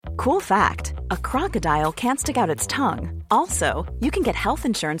Cool fact, a crocodile can't stick out its tongue. Also, you can get health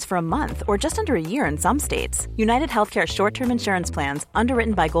insurance for a month or just under a year in some states. United Healthcare short-term insurance plans,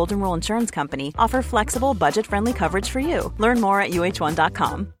 underwritten by Golden Rule Insurance Company, offer flexible, budget-friendly coverage for you. Learn more at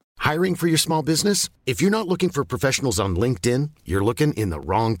uh1.com. Hiring for your small business? If you're not looking for professionals on LinkedIn, you're looking in the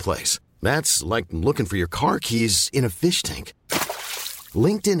wrong place. That's like looking for your car keys in a fish tank.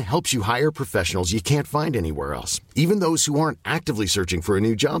 LinkedIn helps you hire professionals you can't find anywhere else, even those who aren't actively searching for a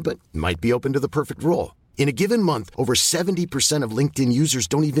new job but might be open to the perfect role. In a given month, over 70% of LinkedIn users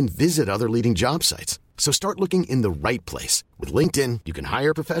don't even visit other leading job sites. So start looking in the right place. With LinkedIn, you can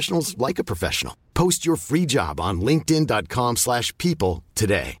hire professionals like a professional. Post your free job on linkedin.com/people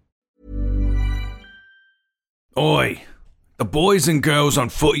today. Oi! The boys and girls on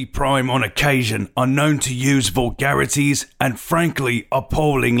Footy Prime on occasion are known to use vulgarities and frankly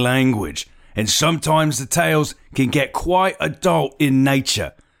appalling language, and sometimes the tales can get quite adult in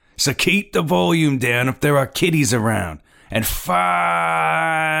nature. So keep the volume down if there are kiddies around, and thank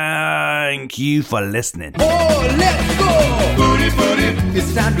you for listening. Oh, let's go! Footy, footy,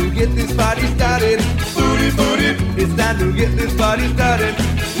 it's time to get this party started. Footy, footy, it's time to get this party started.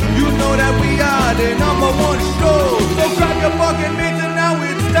 You know that we are the number one show. So grab your fucking mitts and now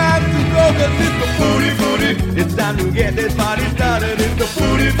it's time to go. Cause it's the Footy Footy. It's time to get this party started. It's the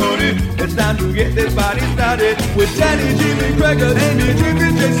Footy Footy. It's time to get this party started. With Danny, Jimmy, Gregor, Amy,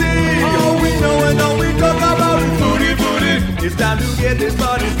 Jimmy, JC. All we know and all we talk about is Footy Footy. It's time to get this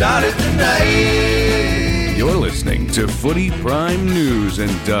party started tonight. You're listening to Footy Prime News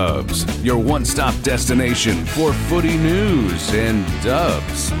and Dubs, your one-stop destination for footy news and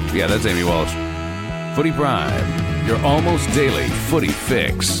dubs. Yeah, that's Amy Walsh. Footy Prime, your almost daily footy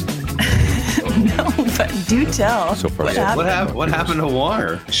fix. No, but do tell. So far, what happened to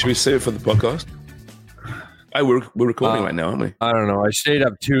Wanger? Should we save it for the podcast? We're recording right now, aren't we? I don't know. I stayed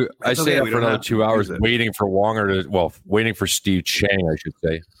up for another 2 hours waiting for Wonger waiting for Steve Chang, I should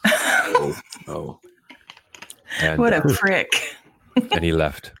say. Oh. And, what a prick. And he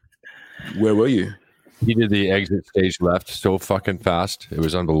left. Where were you? He did the exit stage left so fucking fast. It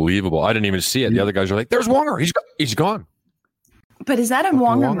was unbelievable. I didn't even see it. The other guys were like, there's Wonger. He's gone. But is that a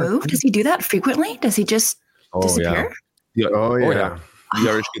Wonger move? Does he do that frequently? Does he just disappear? Yeah. The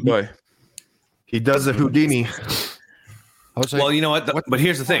Irish goodbye. He does the Houdini. Well, you know what? But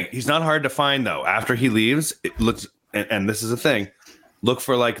here's the thing. He's not hard to find, though. After he leaves, it looks, and this is a thing, look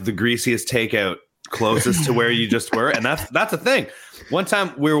for like the greasiest takeout closest to where you just were, and that's a thing. One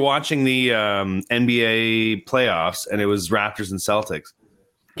time we were watching the NBA playoffs, and it was Raptors and Celtics.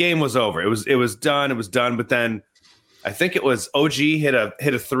 Game was over. It was done. It was done. But then I think it was OG hit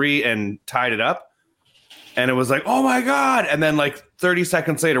a three and tied it up, and it was like, oh my god! And then like 30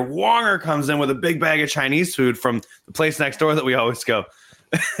 seconds later, Wonger comes in with a big bag of Chinese food from the place next door that we always go,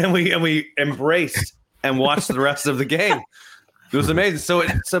 and we embraced and watched the rest of the game. It was amazing.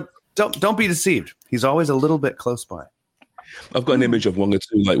 So don't be deceived. He's always a little bit close by. I've got an image of Wonger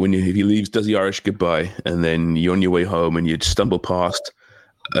too, like if he leaves, does the Irish goodbye, and then you're on your way home and you'd stumble past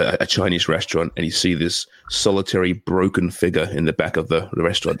a Chinese restaurant and you see this solitary broken figure in the back of the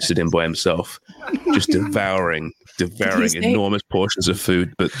restaurant sitting by himself, just devouring enormous portions of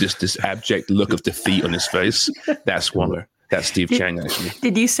food, but just this abject look of defeat on his face. That's Wonger. That's Steve Chang, actually.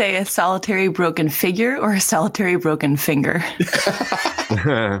 Did you say a solitary broken figure or a solitary broken finger?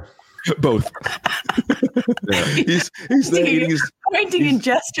 Both. He's there eating pointing and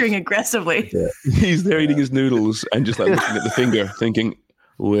gesturing aggressively. Yeah. He's there eating his noodles and just like looking at the finger, thinking,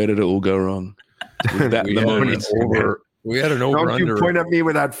 "Where did it all go wrong?" Was that the moment? We had an over. Don't you point at me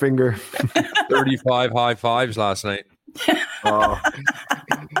with that finger? 35 high fives last night. Oh,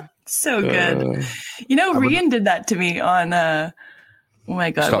 so good. Rian did that to me on. Oh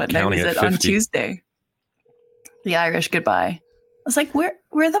my god, what night was it? On Tuesday. The Irish goodbye. I was like, where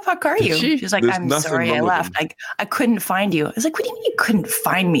the fuck are you? She's like, I'm sorry, I left. I couldn't find you. I was like, what do you mean you couldn't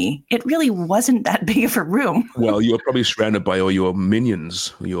find me? It really wasn't that big of a room. Well, you're probably surrounded by all your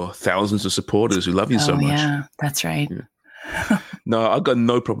minions, your thousands of supporters who love you so much. Yeah, that's right. Yeah. No, I've got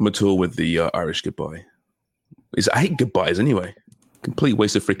no problem at all with the Irish goodbye. I hate goodbyes anyway. Complete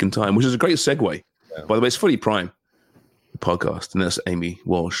waste of freaking time, which is a great segue. Yeah. By the way, it's Footy Prime, the podcast, and that's Amy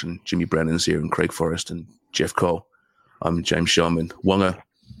Walsh and Jimmy Brennan's here and Craig Forrest and Jeff Cole. I'm James Sharman. Wonger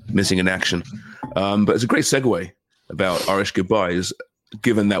missing in action. But it's a great segue about Irish goodbyes,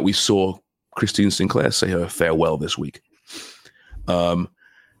 given that we saw Christine Sinclair say her farewell this week. And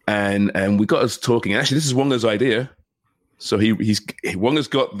we got us talking. Actually, this is Wonger's idea. So he's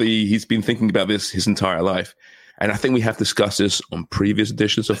been thinking about this his entire life. And I think we have discussed this on previous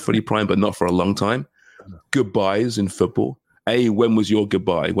editions of Footy Prime, but not for a long time. Goodbyes in football When was your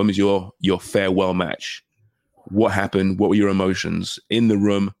goodbye? When was your farewell match? What happened? What were your emotions in the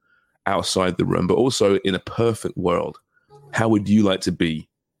room, outside the room? But also in a perfect world, how would you like to be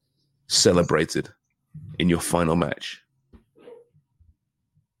celebrated in your final match?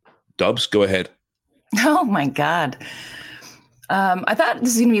 Dubs, go ahead. Oh my God. I thought this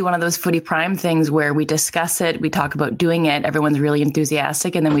is going to be one of those Footy Prime things where we discuss it, we talk about doing it, everyone's really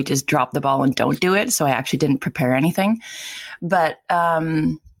enthusiastic, and then we just drop the ball and don't do it. So I actually didn't prepare anything. But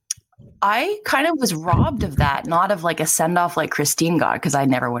I kind of was robbed of that, not of like a send-off like Christine got, because I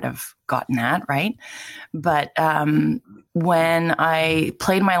never would have gotten that, right? But when I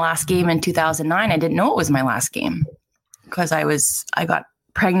played my last game in 2009, I didn't know it was my last game because I got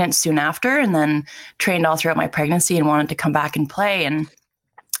pregnant soon after and then trained all throughout my pregnancy and wanted to come back and play, and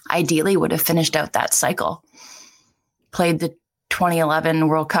ideally would have finished out that cycle. Played the 2011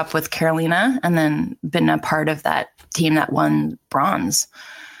 World Cup with Carolina and then been a part of that team that won bronze.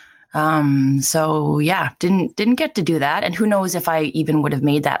 So yeah, didn't get to do that. And who knows if I even would have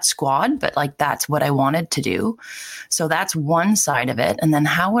made that squad, but like, that's what I wanted to do. So that's one side of it. And then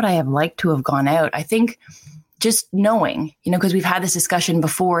how would I have liked to have gone out? I think just knowing, because we've had this discussion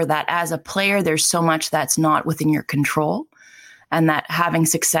before that as a player, there's so much that's not within your control, and that having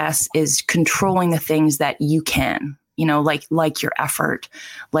success is controlling the things that you can, like your effort,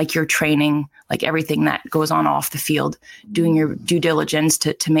 like your training, like everything that goes on off the field, doing your due diligence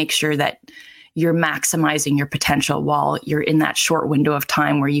to make sure that you're maximizing your potential while you're in that short window of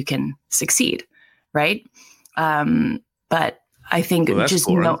time where you can succeed. Right. But I think just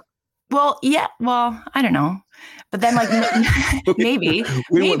I don't know. But then, like, maybe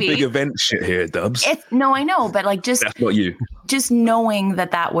want big event shit here, Dubs. No, I know, but like, just that's not you. Just knowing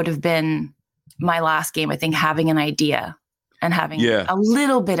that would have been my last game. I think having an idea and having a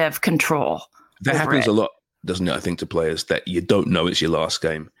little bit of control. That happens a lot, doesn't it? I think to players that you don't know it's your last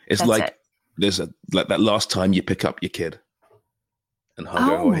game. It's there's that last time you pick up your kid and hug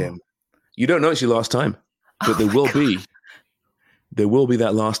her or him. You don't know it's your last time, but there will be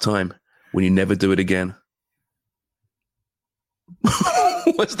that last time when you never do it again.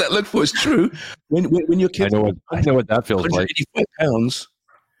 What's that look for? It's true. When your kid, I know what that feels like. 185 pounds.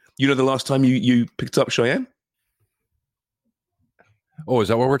 The last time you picked up Cheyenne? Oh, is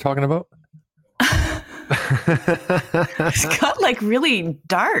that what we're talking about? It's got like really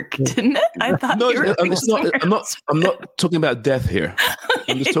dark, didn't it? I thought. No, it's not. I'm not talking about death here.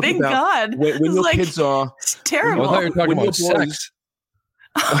 I'm just talking about when your kids are. It's terrible. I thought you were talking about sex.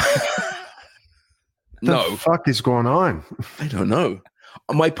 What the fuck is going on? I don't know.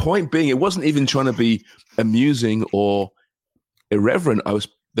 My point being, it wasn't even trying to be amusing or irreverent.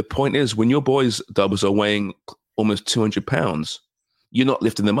 The point is, when your boys, Dubs, are weighing almost 200 pounds, you're not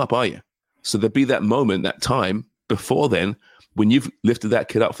lifting them up, are you? So there'll be that moment, that time before then, when you've lifted that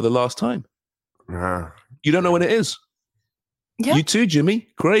kid up for the last time. You don't know when it is. Yeah. You too, Jimmy.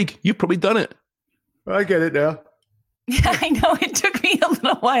 Craig, you've probably done it. I get it now. Yeah, I know. It took me a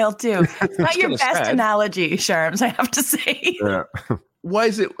little while too. It's not your best analogy, Sharms, I have to say. Yeah. Why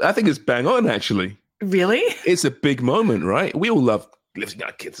is it? I think it's bang on, actually. Really? It's a big moment, right? We all love lifting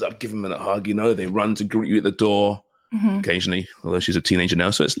our kids up, giving them a hug. They run to greet you at the door occasionally, although she's a teenager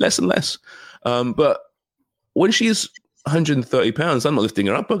now, so it's less and less. But when she's 130 pounds, I'm not lifting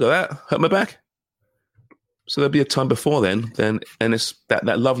her up. Look at that. Hurt my back. So there'll be a time before then, and it's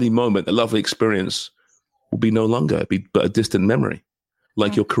that lovely moment, the lovely experience will be no longer. It'll be but a distant memory,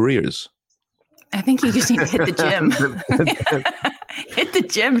 like your careers. I think you just need to hit the gym. Hit the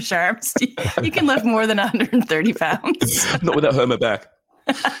gym, Sharps. You can lift more than 130 pounds. Not without hurting my back.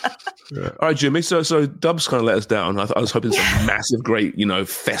 All right, Jimmy. So Dubs kind of let us down. I was hoping some massive, great,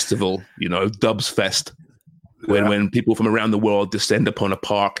 festival, Dubs Fest, when people from around the world descend upon a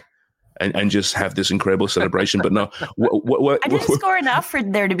park and just have this incredible celebration. But no, I didn't score enough for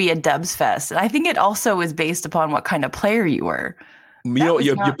there to be a Dubs Fest. I think it also was based upon what kind of player you were.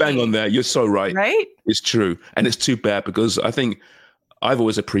 You're bang on there. You're so right. Right? It's true. And it's too bad because I think I've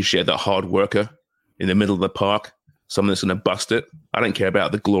always appreciated that hard worker in the middle of the park, someone that's going to bust it. I don't care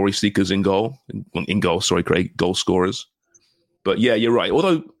about the glory seekers in goal, Craig, goal scorers. But yeah, you're right.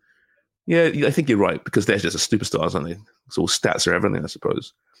 Although, yeah, I think you're right because they're just superstars, aren't they? It's all stats are everything, I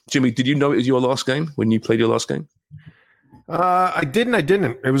suppose. Jimmy, did you know it was your last game when you played your last game? I didn't.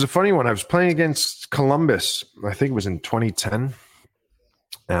 It was a funny one. I was playing against Columbus. I think it was in 2010.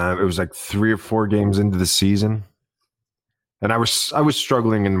 It was like 3 or 4 games into the season. And I was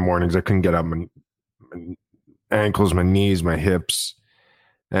struggling in the mornings. I couldn't get up. My ankles, my knees, my hips.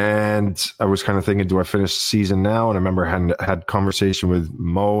 And I was kind of thinking, do I finish the season now? And I remember I had conversation with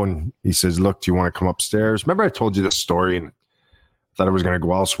Mo, and he says, look, do you want to come upstairs? Remember I told you this story, and thought I was going to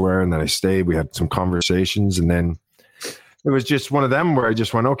go elsewhere, and then I stayed. We had some conversations, and then it was just one of them where I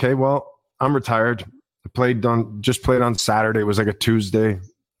just went, okay, well, I'm retired. I just played on Saturday. It was like a Tuesday,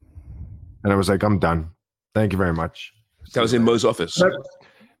 and I was like, I'm done. Thank you very much. That was in Mo's office.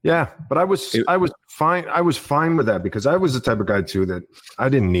 But I was fine. I was fine with that because I was the type of guy too that I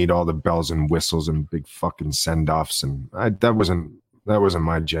didn't need all the bells and whistles and big fucking send-offs, and that wasn't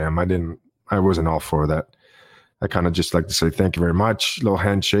my jam. I wasn't all for that. I kind of just like to say thank you very much, little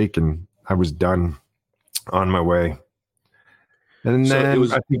handshake, and I was done, on my way. And then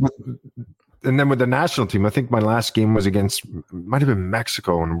and then with the national team, I think my last game was might have been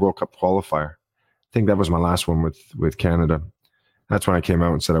Mexico in a World Cup qualifier. I think that was my last one with Canada. That's when I came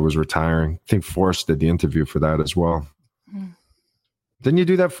out and said I was retiring. I think Forrest did the interview for that as well. Mm. Didn't you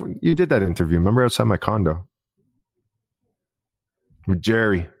do that? You did that interview. Remember outside my condo with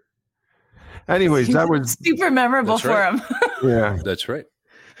Jerry. Anyways, that was super memorable for him. Yeah, that's right.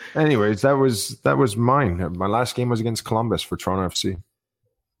 Anyways, that was mine. My last game was against Columbus for Toronto FC.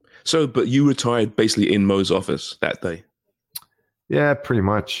 So, but you retired basically in Mo's office that day? Yeah, pretty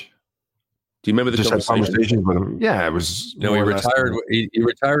much. Do you remember the conversation with him? Yeah, it was. No, he retired. He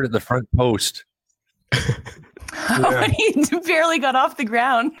retired at the front post. He barely got off the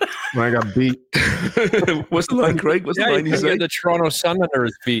ground. When I got beat. What's the line, Craig? What's the line he said? The Toronto Sun under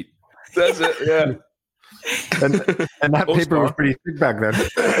his feet. That's it, yeah. and that paper was pretty thick back then.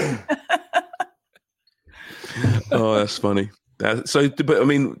 Oh, that's funny. But I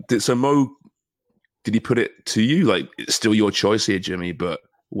mean, so Mo, did he put it to you like it's still your choice here, Jimmy? But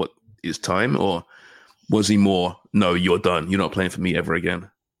what is time, or was he more? No, you're done. You're not playing for me ever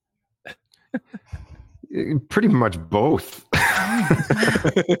again. Pretty much both.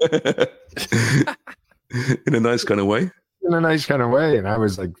 In a nice kind of way. In a nice kind of way. And I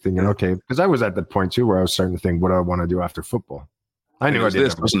was like thinking, okay, because I was at the point too where I was starting to think, what do I want to do after football? I knew it was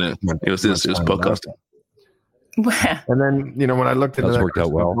this, wasn't it? It was podcasting. And then, when I looked at that worked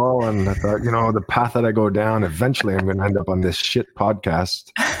out well, and I thought, the path that I go down, eventually I'm going to end up on this shit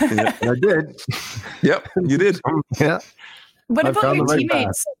podcast. And I did. Yep, you did. Yeah. What about your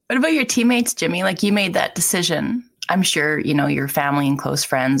teammates? What about your teammates, Jimmy? Like, you made that decision. I'm sure, your family and close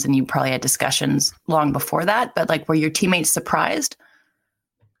friends, and you probably had discussions long before that, but like, were your teammates surprised?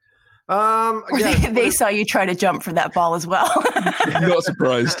 They saw you try to jump for that ball as well. Not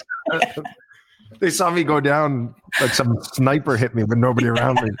surprised. They saw me go down like some sniper hit me with nobody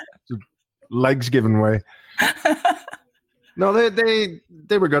around me, legs giving way. No, they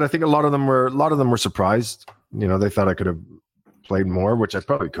were good. I think a lot of them were surprised. They thought I could have played more, which I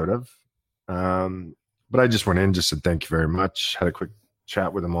probably could have. But I just went in, just said thank you very much, had a quick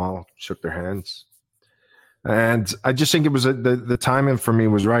chat with them all, shook their hands. And I just think it was the timing for me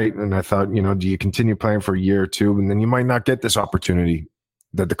was right. And I thought, do you continue playing for a year or two, and then you might not get this opportunity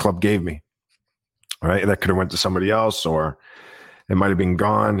that the club gave me, right? That could have went to somebody else, or it might have been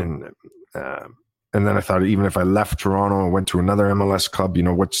gone. And then I thought, even if I left Toronto and went to another MLS club,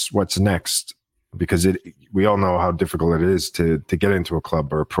 what's next? Because we all know how difficult it is to get into a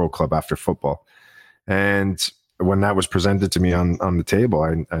club or a pro club after football. And when that was presented to me on the table,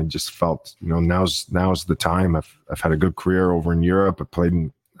 I just felt, now's the time. I've had a good career over in Europe. I played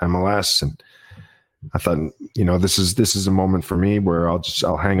in MLS, and I thought, this is a moment for me where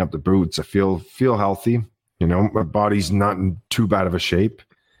I'll hang up the boots. I feel healthy. My body's not in too bad of a shape,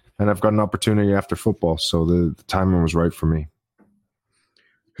 and I've got an opportunity after football. So the timing was right for me.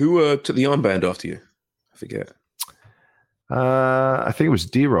 Who took the armband after you? I forget. I think it was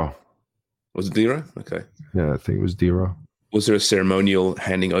D-Row. Was it D-Row? Okay. Yeah, I think it was D-Row. Was there a ceremonial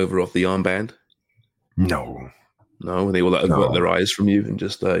handing over of the armband? No. When they all avert their eyes from you and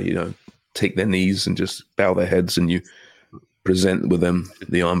just, take their knees and just bow their heads, and you present with them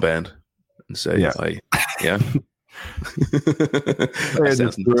the armband and say, yeah. Yeah.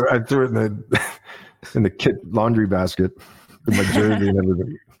 I threw it in the kit laundry basket with my jersey and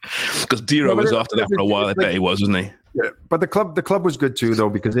everything. Because D-Row was after that for a while. I bet he was, wasn't he? Yeah, but the club was good too, though,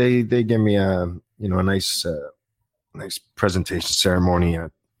 because they gave me a nice presentation ceremony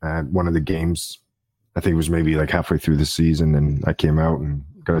at one of the games. I think it was maybe like halfway through the season, and I came out and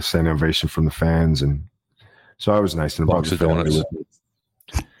got a standing ovation from the fans, and so I was nice and box of donuts.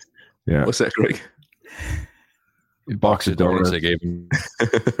 Yeah, what's that, Greg? Box of donuts they gave him.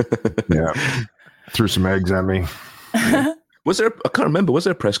 Yeah, threw some eggs at me. Was there? I can't remember. Was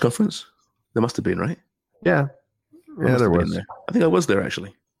there a press conference? There must have been, right? Yeah, there was. I think I was there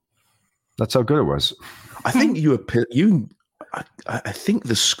actually. That's how good it was. I think you were. I think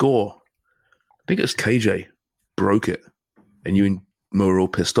the score. I think it was KJ broke it, and you and Mo were all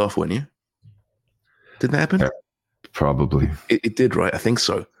pissed off, weren't you? Didn't that happen? probably. It did, right? I think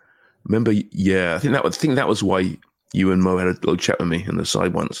so. Remember? Yeah, I think that was why you and Mo had a little chat with me on the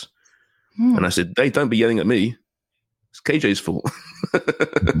side once, and I said, "Hey, don't be yelling at me. It's KJ's fault."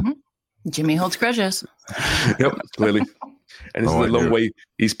 Jimmy holds grudges. Yep, clearly. And this is a long way.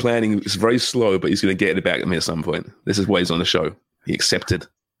 He's planning. It's very slow, but he's going to get it back at me at some point. This is why he's on the show. He accepted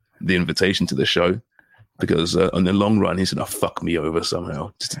the invitation to the show because on the long run, he's going to fuck me over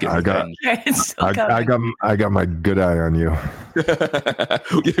somehow just to get me back. I got my good eye on you.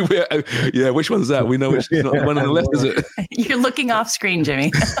 Yeah, which one's that? We know which not the one on the left, is it? You're looking off screen,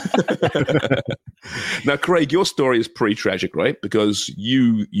 Jimmy. Now, Craig, your story is pretty tragic, right? Because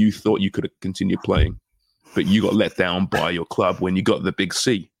you thought you could continue playing, but you got let down by your club when you got the big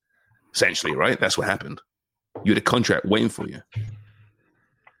C, essentially, right? That's what happened. You had a contract waiting for you.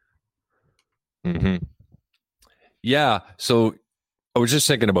 Mm-hmm. Yeah. So I was just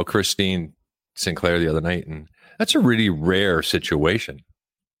thinking about Christine Sinclair the other night, and that's a really rare situation.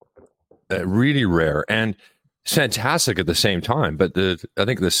 Really rare and fantastic at the same time. But I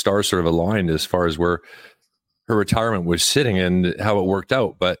think the stars sort of aligned as far as where her retirement was sitting and how it worked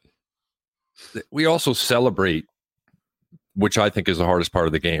out. But we also celebrate, which I think is the hardest part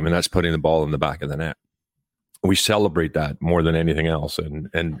of the game, and that's putting the ball in the back of the net. We celebrate that more than anything else,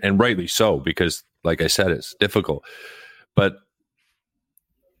 and rightly so, because, like I said, it's difficult. But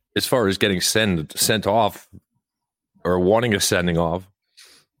as far as getting sent off or wanting a sending off,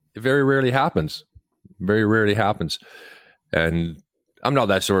 it very rarely happens. Very rarely happens. And I'm not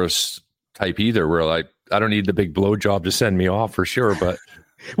that sort of type either, where like I don't need the big blowjob to send me off for sure. But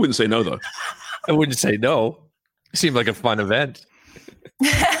wouldn't say no though. I wouldn't say no. It seemed like a fun event.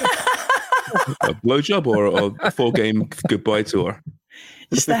 A blowjob or a 4-game goodbye tour?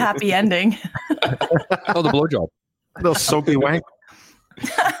 Just the happy ending. Oh, the blowjob. Little soapy wank.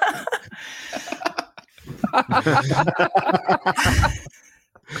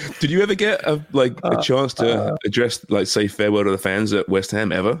 Did you ever get a chance to address, like, say farewell to the fans at West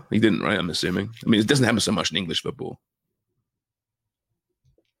Ham ever? You didn't, right? I'm assuming. I mean, it doesn't happen so much in English football.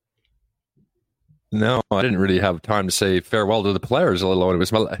 No, I didn't really have time to say farewell to the players, let alone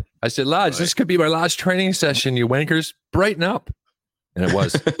I said, lads, This could be my last training session, you wankers. Brighten up. And it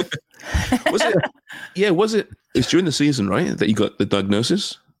was. Was it? Yeah, was it? It's during the season, right, that you got the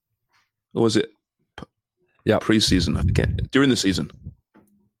diagnosis? Or was it pre-season? I forget. During the season.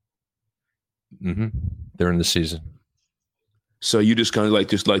 Mm-hmm. During the season. So you just kind of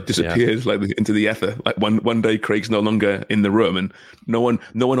disappeared into the ether. Like one day Craig's no longer in the room and no one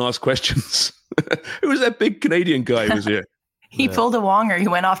asked questions. Who was that big Canadian guy who was here? He pulled a Wonger. He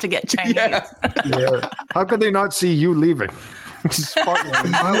went off to get Chinese. Yeah. How could they not see you leaving?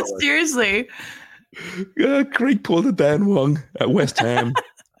 Seriously. Yeah, Craig pulled a Dan Wong at West Ham.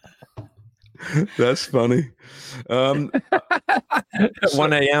 That's funny. At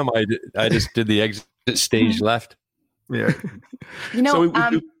 1 a.m. I just did the exit stage left. Yeah. You know,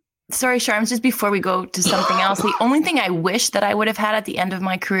 sorry, Sharms, just before we go to something else, the only thing I wish that I would have had at the end of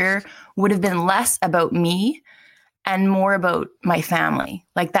my career would have been less about me and more about my family.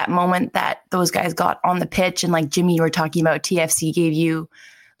 Like that moment that those guys got on the pitch, and like Jimmy, you were talking about, TFC gave you,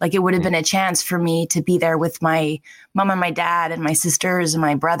 like, it would have been a chance for me to be there with my mom and my dad and my sisters and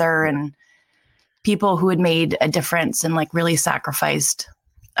my brother and people who had made a difference and like really sacrificed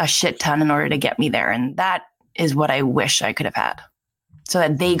a shit ton in order to get me there. And that is what I wish I could have had, so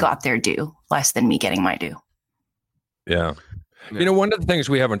that they got their due less than me getting my due. Yeah. You know, one of the things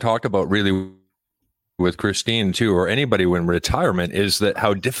we haven't talked about really with Christine too, or anybody when retirement, is that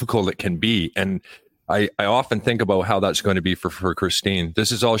how difficult it can be. And I often think about how that's going to be for Christine.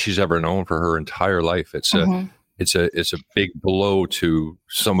 This is all she's ever known for her entire life. It's a big blow to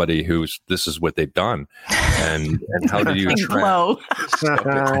somebody this is what they've done. And how do you blow?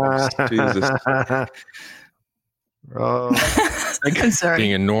 Jesus. I'm sorry.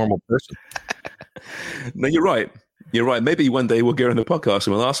 Being a normal person. No, you're right. You're right. Maybe one day we'll get her on the podcast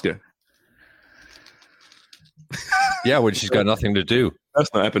and we'll ask her. Yeah, when she's got nothing to do.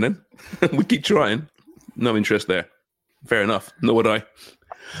 That's not happening. We keep trying. No interest there. Fair enough. Nor would I.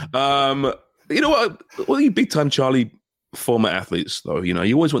 You know what? All you big time Charlie former athletes, though, you know,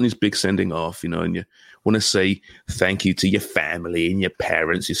 you always want this big sending off, you know, and you want to say thank you to your family and your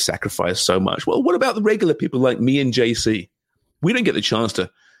parents. You sacrificed so much. Well, what about the regular people like me and JC? We don't get the chance to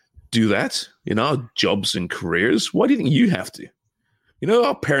do that in our jobs and careers. Why do you think you have to? You know,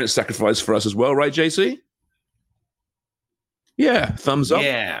 our parents sacrificed for us as well, right, JC? Yeah, thumbs up.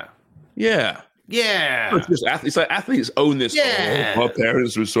 Yeah. Yeah. Yeah. It's just athletes. Like athletes own this. Yeah. Oh, our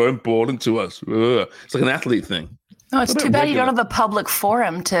parents were so important to us. Ugh. It's like an athlete thing. No, it's too bad you don't have a public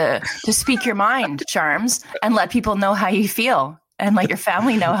forum to speak your mind, Charms, and let people know how you feel and let your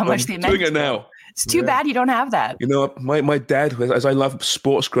family know how much they meant. Doing it now. It's too bad you don't have that. You know, my dad, as I love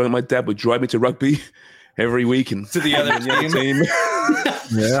sports growing, my dad would drive me to rugby every week and to the other team.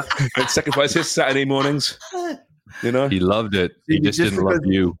 Yeah, I'd sacrifice his Saturday mornings. You know, he loved it. He just didn't love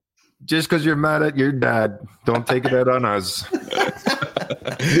you. Just because you're mad at your dad, don't take it out on us.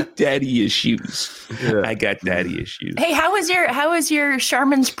 Daddy issues. Yeah. I got daddy issues. Hey, how was your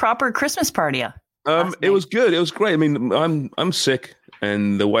Charmin's proper Christmas party? It was good. It was great. I mean, I'm sick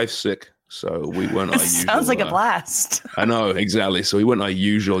and the wife's sick. So we weren't our usual. Sounds like a blast. I know, exactly. So we weren't our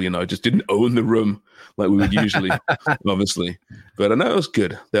usual, just didn't own the room like we would usually, obviously. But I know it was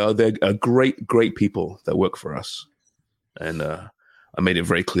good. They're great people that work for us. And I made it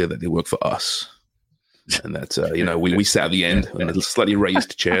very clear that they work for us. And that, we sat at the end on little slightly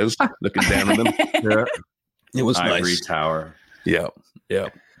raised chairs looking down on them. Yeah. It was Ivory nice. Tower. Yeah.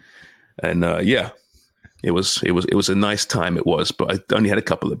 And It was a nice time. It was, but I only had a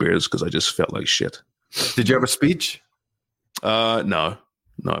couple of beers because I just felt like shit. Did you have a speech? No.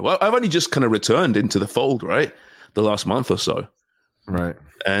 Well, I've only just kind of returned into the fold, right? The last month or so, right?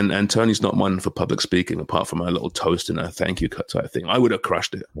 And Tony's not one for public speaking, apart from a little toast and a thank you cut type thing. I would have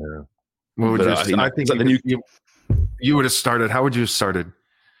crushed it. Yeah. I think you would have started. How would you have started?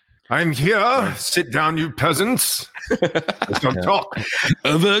 I'm here. Sit down, you peasants. Don't talk.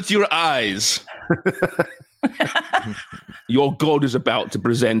 Avert your eyes. Your god is about to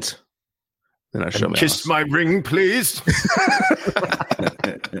present. Then I show me. Kiss my ring, please.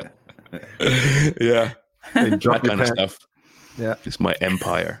 Yeah, that kind of stuff. Yeah, it's my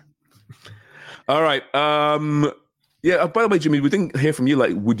empire. All right. Yeah. By the way, Jimmy, we didn't hear from you.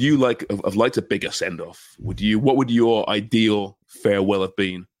 Like, would you have liked a bigger send off? What would your ideal farewell have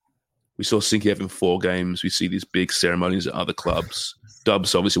been? We saw Sinky having 4 games. We see these big ceremonies at other clubs.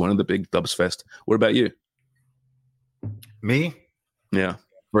 Dubs, obviously one of the big Dubs Fest. What about you? Me? Yeah.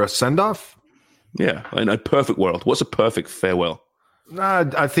 For a send-off? Yeah. In a perfect world. What's a perfect farewell?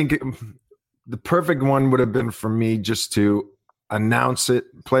 I think the perfect one would have been for me just to announce it,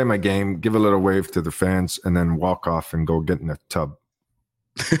 play my game, give a little wave to the fans, and then walk off and go get in a tub.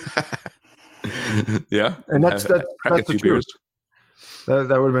 Yeah. And that's the truth. That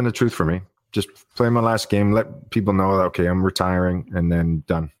would have been the truth for me. Just play my last game, let people know that, okay, I'm retiring, and then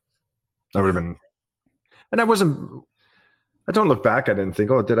done. That would have been, and I don't look back at it and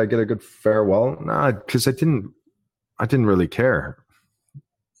think, oh, did I get a good farewell? No, because I didn't really care.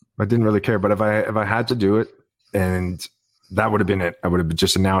 But if I had to do it, and that would have been it. I would have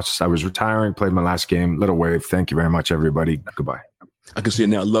just announced I was retiring, played my last game, little wave. Thank you very much, everybody. Goodbye. I can see it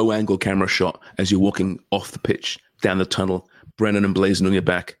now, low angle camera shot as you're walking off the pitch, down the tunnel, Brennan and blazing on your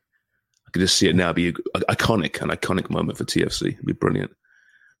back. I could just see it now be an iconic moment for TFC. It'd be brilliant.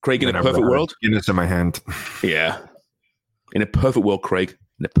 Craig, in a perfect world. Guinness in my hand. Yeah. In a perfect world, Craig,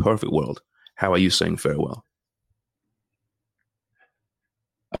 in a perfect world, how are you saying farewell?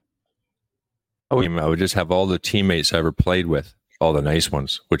 I would just have all the teammates I ever played with, all the nice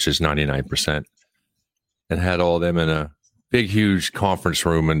ones, which is 99%, and had all of them in a big, huge conference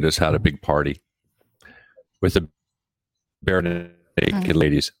room and just had a big party with the bare naked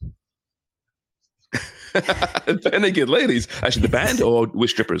ladies. Bare naked ladies? Actually, the band or with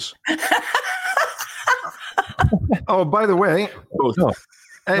strippers? Oh, by the way,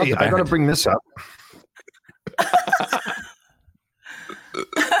 hey, I got to bring this up.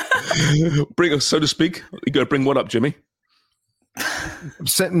 Bring, so to speak. You got to bring what up, Jimmy?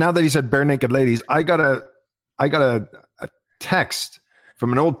 Now that he said bare naked ladies, I got a text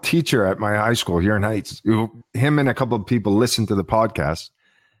from an old teacher at my high school here in Heights. Him and a couple of people listened to the podcast,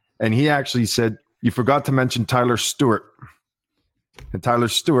 and he actually said, "You forgot to mention Tyler Stewart." And Tyler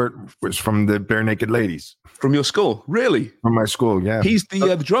Stewart was from the Bare Naked Ladies. From your school? Really? From my school, yeah. He's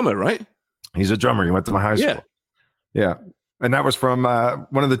the drummer, right? He's a drummer. He went to my high school. Yeah. And that was from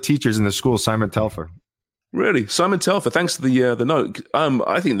one of the teachers in the school, Simon Telfer. Really? Simon Telfer, thanks to the note.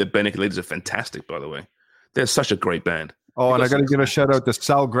 I think the Bare Naked Ladies are fantastic, by the way. They're such a great band. Oh, and I got to give a shout out to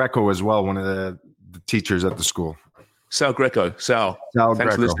Sal Greco as well, one of the teachers at the school. Sal Greco. Sal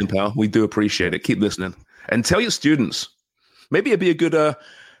thanks for listening, pal. We do appreciate it. Keep listening. And tell your students. Maybe it'd be a good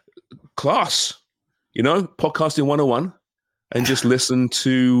class, podcasting 101, and just listen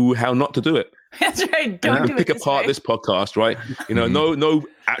to how not to do it. That's right. Don't do pick apart this podcast, right? No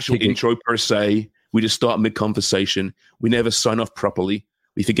actual intro per se. We just start mid-conversation. We never sign off properly.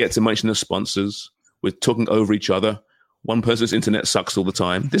 We forget to mention the sponsors. We're talking over each other. One person's internet sucks all the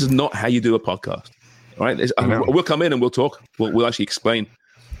time. This is not how you do a podcast, all right? We'll come in and we'll talk. We'll actually explain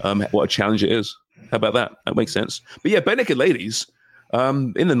what a challenge it is. How about that? That makes sense. But yeah, Bare Naked Ladies,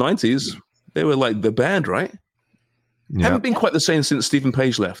 in the 90s, they were like the band, right? Yeah. Haven't been quite the same since Stephen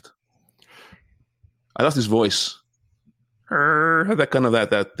Page left. I loved his voice. Had that kind of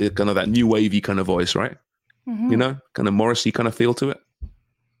that new wavy kind of voice, right? Mm-hmm. You know, kind of Morrissey kind of feel to it.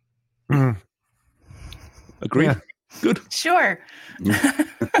 Mm. Agreed. Yeah. Good. Sure.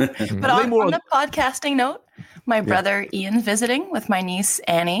 But on the podcasting note, my brother Ian's visiting with my niece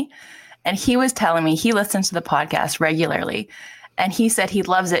Annie, and he was telling me he listens to the podcast regularly, and he said he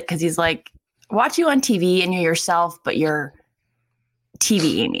loves it because he's like, watch you on TV and you're yourself, but you're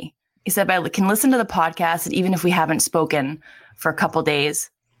TV Amy. He said, I can listen to the podcast, and even if we haven't spoken for a couple days,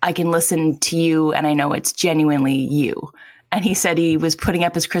 I can listen to you, and I know it's genuinely you. And he said he was putting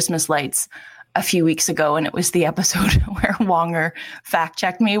up his Christmas lights a few weeks ago, and it was the episode where Wonger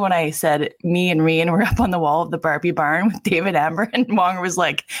fact-checked me when I said me and Rian were up on the wall of the Barbie barn with David Amber, and Wonger was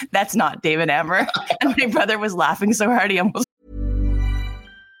like, that's not David Amber. And my brother was laughing so hard he almost...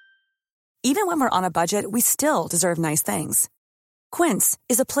 Even when we're on a budget, we still deserve nice things. Quince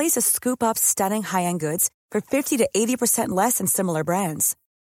is a place to scoop up stunning high-end goods for 50 to 80% less than similar brands.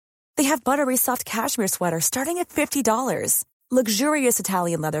 They have buttery soft cashmere sweaters starting at $50, luxurious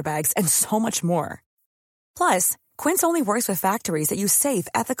Italian leather bags, and so much more. Plus, Quince only works with factories that use safe,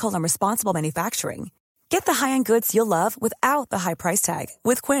 ethical, and responsible manufacturing. Get the high-end goods you'll love without the high price tag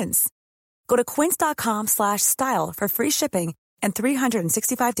with Quince. Go to quince.com/style for free shipping and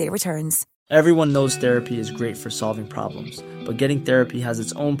 365-day returns. Everyone knows therapy is great for solving problems, but getting therapy has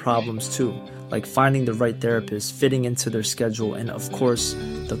its own problems too, like finding the right therapist, fitting into their schedule, and of course,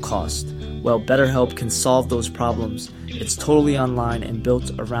 the cost. Well, BetterHelp can solve those problems. It's totally online and built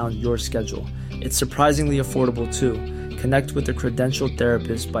around your schedule. It's surprisingly affordable too. Connect with a credentialed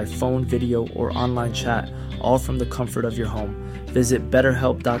therapist by phone, video, or online chat, all from the comfort of your home. Visit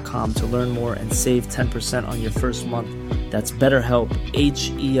BetterHelp.com to learn more and save 10% on your first month. That's BetterHelp,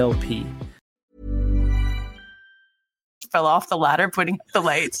 H-E-L-P. Fell off the ladder putting up the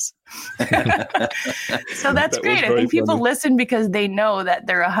lights. So that's great. I think people listen because they know that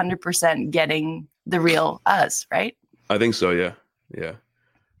they're 100% getting the real us, right? I think so, yeah. Yeah.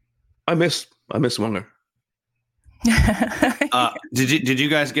 I miss Wonger. Did you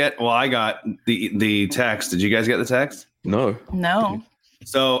guys get, well, I got the text. Did you guys get the text? No.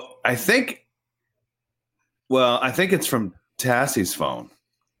 So I think it's from Tassie's phone.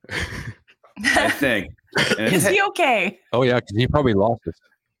 I think. Is he okay? Oh yeah, because he probably lost it.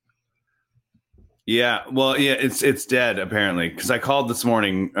 Yeah, well, yeah, it's dead apparently. Because I called this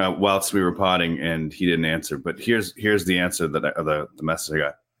morning whilst we were potting, and he didn't answer. But here's the answer that the message I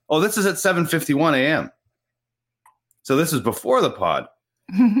got. Oh, this is at 7:51 a.m. So this is before the pod.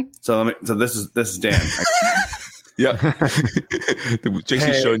 So this is Dan. Yeah,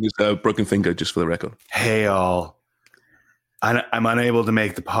 Jason's showing his broken finger just for the record. Hey all, I'm unable to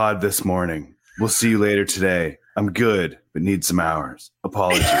make the pod this morning. We'll see you later today. I'm good, but need some hours.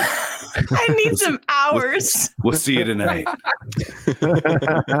 Apologies. I need some hours. We'll see you tonight.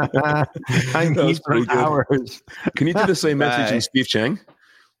 I need some hours. Can you do the same message in Steve Chang?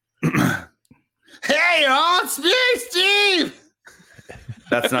 Hey, y'all, it's me, Steve.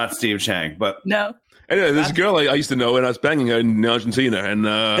 That's not Steve Chang, but no. Anyway, this girl I used to know, and I was banging her in Argentina, and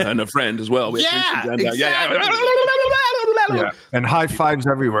a friend as well. Exactly. Yeah, and high fives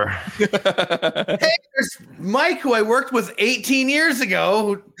everywhere. Hey, there's Mike, who I worked with 18 years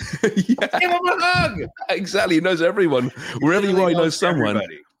ago. Give him a hug. Exactly, he knows everyone. Wherever you are, he knows someone.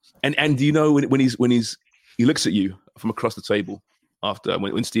 Everybody. And do you know when he looks at you from across the table after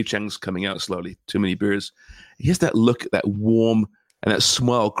when Steve Chang's coming out slowly, too many beers, he has that look, that warm, and that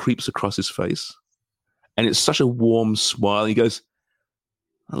smile creeps across his face, and it's such a warm smile. He goes,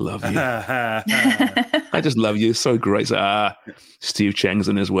 I love you. I just love you. It's so great. So, Steve Chang's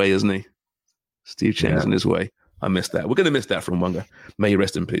in his way, isn't he? Steve Chang's in his way. I missed that. We're going to miss that from Wonger. May you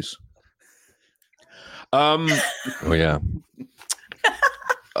rest in peace. Oh, yeah.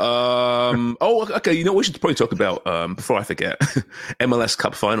 Okay. You know, we should probably talk about, before I forget, MLS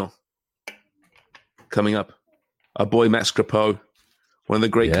Cup final coming up. Our boy, Matt Scripo, one of the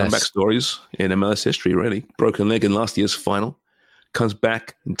great comeback stories in MLS history, really. Broken leg in last year's final. Comes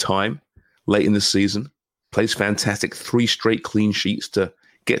back in time, late in the season, plays fantastic, 3 straight clean sheets to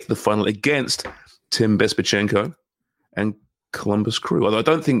get to the final against Tim Bezpachenko and Columbus Crew. Although I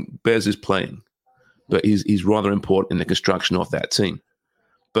don't think Bez is playing, but he's rather important in the construction of that team.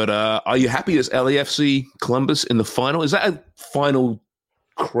 But are you happy as LAFC Columbus in the final? Is that a final,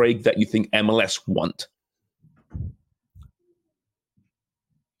 Craig, that you think MLS want?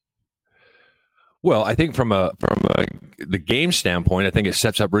 Well, I think from the game standpoint, I think it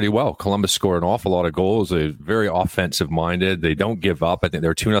sets up really well. Columbus scored an awful lot of goals. They're very offensive minded. They don't give up. I think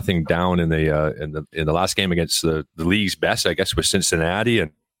they're 2-0 down in the last game against the league's best, I guess, with Cincinnati,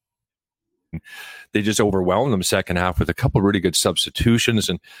 and they just overwhelmed them second half with a couple of really good substitutions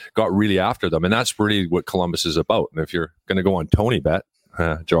and got really after them. And that's really what Columbus is about. And if you're going to go on Tony bet,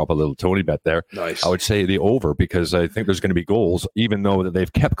 drop a little Tony bet there. Nice. I would say the over, because I think there's going to be goals, even though that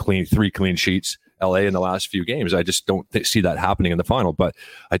they've kept 3 clean sheets, LA, in the last few games. I just don't see that happening in the final, but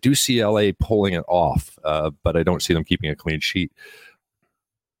I do see LA pulling it off, but I don't see them keeping a clean sheet.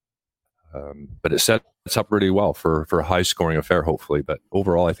 But it sets up really well for a high scoring affair, hopefully. But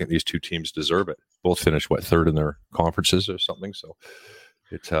overall, I think these two teams deserve it. Both finished third in their conferences or something. So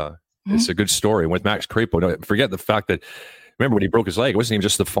it's a good story. And with Max Crepeau, don't forget the fact that, remember when he broke his leg, it wasn't even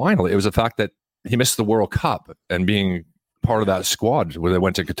just the final. It was the fact that he missed the World Cup and being part of that squad where they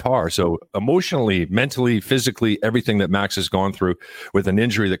went to Qatar. So emotionally, mentally, physically, everything that Max has gone through with an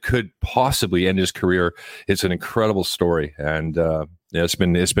injury that could possibly end his career, it's an incredible story. And it's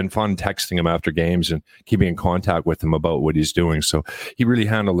been fun texting him after games and keeping in contact with him about what he's doing. So he really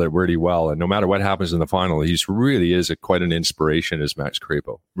handled it really well. And no matter what happens in the final, he really is quite an inspiration as Max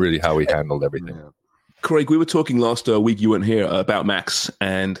Crepeau, really how he handled everything. Yeah. Craig, we were talking last week, you weren't here, about Max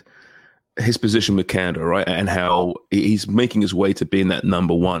and his position with Canada, right? And how he's making his way to being that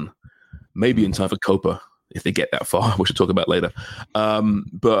number one, maybe in time for Copa, if they get that far, which we'll talk about later.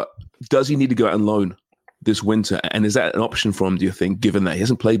 But does he need to go out on loan this winter? And is that an option for him, do you think, given that he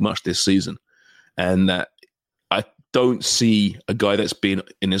hasn't played much this season? And that I don't see a guy that's been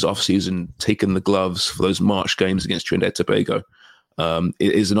in his offseason taking the gloves for those March games against Trinidad and Tobago.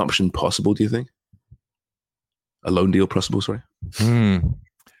 Is an option possible, do you think? A loan deal possible, sorry?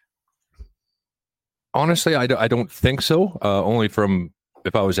 Honestly, I don't think so. Only from,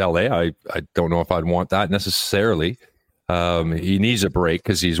 if I was LA, I don't know if I'd want that necessarily. He needs a break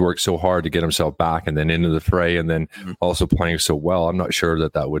because he's worked so hard to get himself back and then into the fray, and then also playing so well. I'm not sure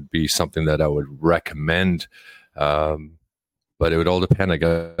that would be something that I would recommend. But it would all depend, I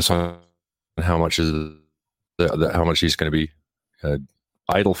guess, on how much he's going to be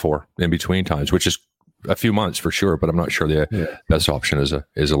idle for in between times, which is a few months for sure. But I'm not sure the best option is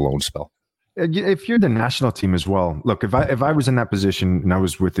a loan spell. If you're the national team as well, look, if I was in that position and I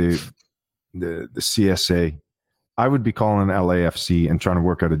was with the CSA, I would be calling LAFC and trying to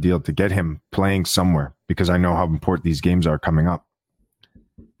work out a deal to get him playing somewhere, because I know how important these games are coming up.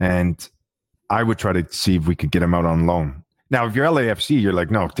 And I would try to see if we could get him out on loan. Now, if you're LAFC, you're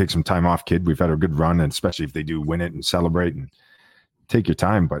like, no, take some time off, kid. We've had a good run, and especially if they do win it and celebrate, and take your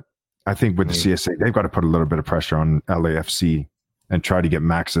time. But I think with the CSA, they've got to put a little bit of pressure on LAFC and try to get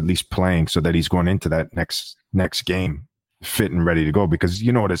Max at least playing so that he's going into that next game fit and ready to go. Because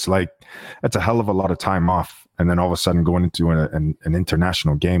you know what it's like. That's a hell of a lot of time off. And then all of a sudden going into an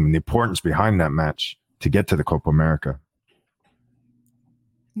international game, and the importance behind that match to get to the Copa America.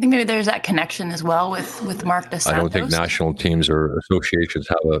 I think maybe there's that connection as well with Mark Dos Santos. I don't think national teams or associations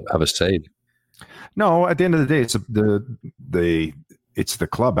have a say. No, at the end of the day, it's the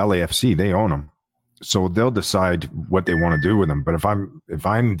club, LAFC. They own them, so they'll decide what they want to do with them. But if I'm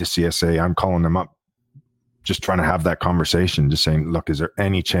the CSA, I'm calling them up, just trying to have that conversation, just saying, look, is there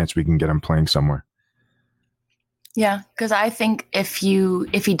any chance we can get him playing somewhere? Yeah, because I think if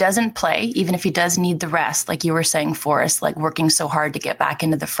he doesn't play, even if he does need the rest, like you were saying, Forrest, like working so hard to get back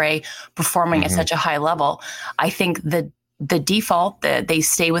into the fray, performing at such a high level, I think the default that they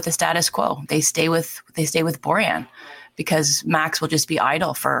stay with the status quo. They stay with Borjan, because Max will just be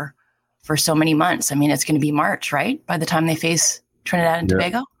idle for so many months. I mean, it's going to be March, right? By the time they face Trinidad and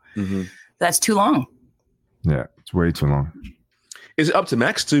Tobago, that's too long. Yeah, it's way too long. Is it up to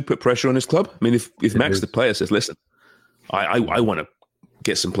Max to put pressure on his club? I mean, if Max, the player, says, listen, I want to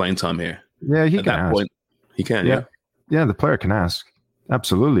get some playing time here. Yeah, he At can that ask. point, he can, yeah. Yeah, the player can ask.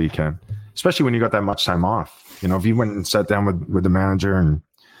 Absolutely, he can. Especially when you got that much time off. You know, if you went and sat down with the manager and,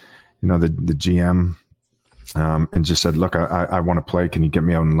 you know, the GM and just said, look, I want to play. Can you get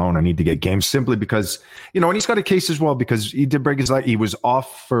me out on loan? I need to get games, simply because, you know, and he's got a case as well because he did break his leg. He was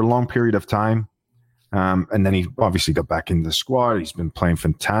off for a long period of time. And then he obviously got back into the squad. He's been playing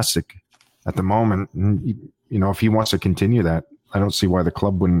fantastic at the moment. And, you know, if he wants to continue that, I don't see why the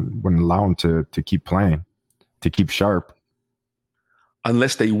club wouldn't allow him to keep playing, to keep sharp.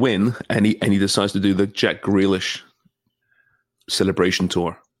 Unless they win and he decides to do the Jack Grealish celebration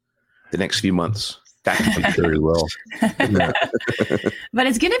tour the next few months. That could be very well. But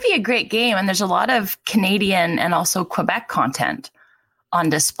it's going to be a great game. And there's a lot of Canadian and also Quebec content on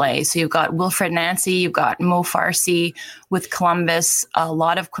display. So you've got Wilfred Nancy, you've got Mo Farsi with Columbus, a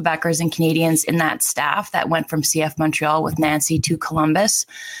lot of Quebecers and Canadians in that staff that went from CF Montreal with Nancy to Columbus.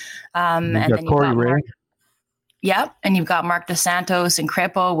 And then you've got Mark, and you've got Mark Dos Santos and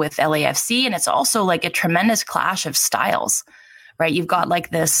Crepo with LAFC, and it's also like a tremendous clash of styles, right? You've got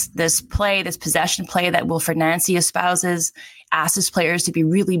like this possession play that Wilfred Nancy espouses, asks his players to be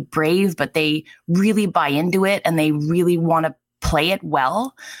really brave, but they really buy into it and they really want to play it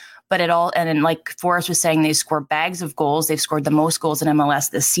well. But then like Forrest was saying, they score bags of goals. They've scored the most goals in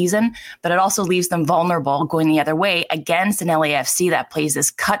MLS this season, but it also leaves them vulnerable going the other way against an LAFC that plays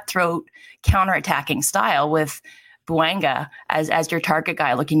this cutthroat counterattacking style with Buanga as your target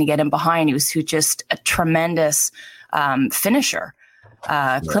guy looking to get him behind, who's just a tremendous finisher.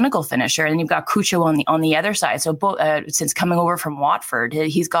 Clinical finisher, and you've got Cucho on the other side. So since coming over from Watford,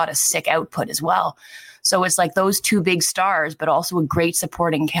 he's got a sick output as well. So it's like those two big stars, but also a great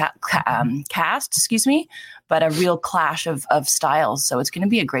supporting cast. But a real clash of styles. So it's going to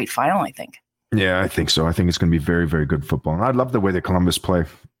be a great final, I think. Yeah, I think so. I think it's going to be very, very good football. And I love the way that Columbus play.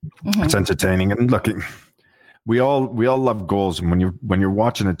 Mm-hmm. It's entertaining, and look, we all love goals. And when you're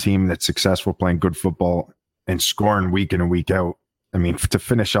watching a team that's successful playing good football and scoring week in and week out, I mean, to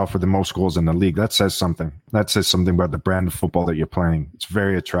finish off with the most goals in the league, that says something. That says something about the brand of football that you're playing. It's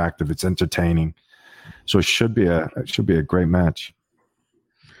very attractive. It's entertaining. So it should be a great match.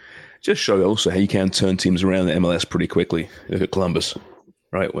 Just show also how you can turn teams around in the MLS pretty quickly. Look at Columbus,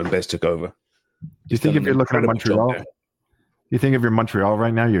 right, when Bez took over. Do you think if you're looking at Montreal, you think if you're Montreal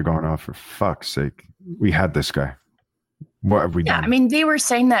right now, you're going, oh, for fuck's sake, we had this guy. What have we done? I mean, they were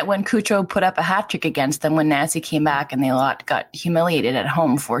saying that when Cucho put up a hat trick against them when Nancy came back and they got humiliated at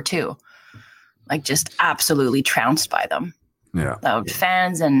home 4-2. Like just absolutely trounced by them. Yeah. So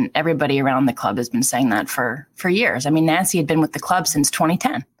fans and everybody around the club has been saying that for years. I mean, Nancy had been with the club since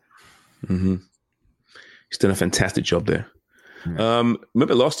 2010. Mm-hmm. He's done a fantastic job there. Yeah.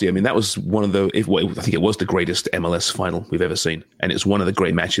 Remember last year? I mean, that was one of I think it was the greatest MLS final we've ever seen. And it's one of the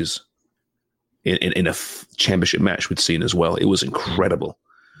great matches in a championship match we'd seen as well. It was incredible.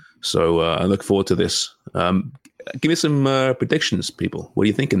 So I look forward to this. Give me some predictions, people. What do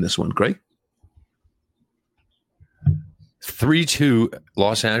you think in this one, Greg? 3-2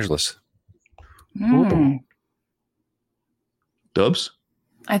 Los Angeles. Dubs?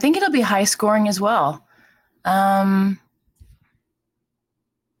 I think it'll be high scoring as well. Man,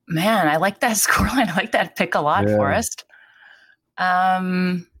 I like that scoreline. I like that pick a lot, Forrest.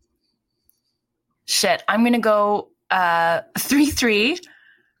 I'm going to go 3-3,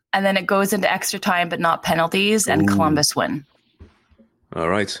 and then it goes into extra time, but not penalties, and Columbus win. All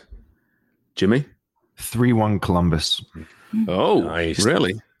right. Jimmy? 3-1 Columbus. Oh, nice.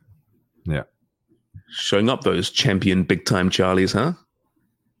 Really? Yeah. Showing up those champion big-time Charlies, huh?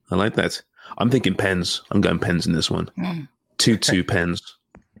 I like that. I'm thinking Pens. I'm going Pens in this one. 2-2 Pens.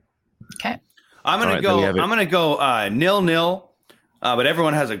 Okay. I'm going to go 0-0, but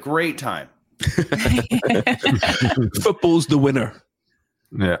everyone has a great time. Football's the winner.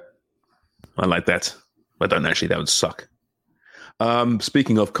 Yeah. I like that. I don't actually. That would suck.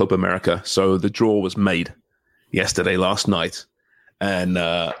 Speaking of Copa America, so the draw was made last night. And,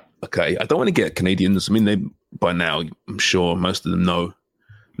 okay, I don't want to get Canadians. I mean, by now, I'm sure most of them know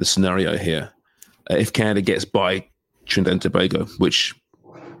the scenario here. If Canada gets by Trinidad and Tobago, which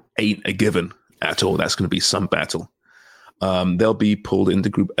ain't a given at all, that's going to be some battle. They'll be pulled into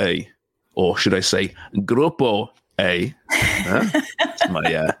Group A, or should I say Grupo A. That's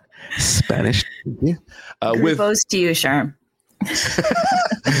my Spanish. Grupos to you, Sharm.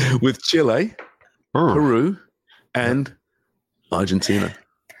 With Chile, Peru, and Argentina.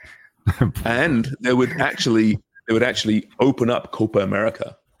 And they would actually open up Copa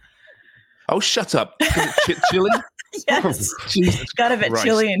America. Oh, shut up. Chile? Yes. Jesus got a bit Christ.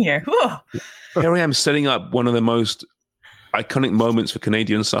 chilly in here. Whew. Here I am setting up one of the most iconic moments for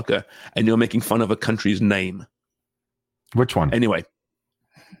Canadian soccer, and you're making fun of a country's name. Which one? Anyway,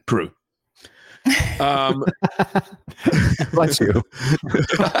 Peru. Bless you.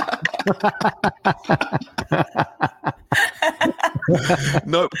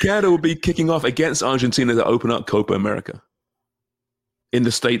 No, Canada will be kicking off against Argentina to open up Copa America in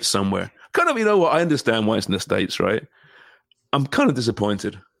the States somewhere. Kind of, you know what? I understand why it's in the States, right? I'm kind of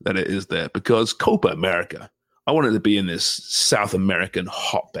disappointed that it is there because Copa America, I want it to be in this South American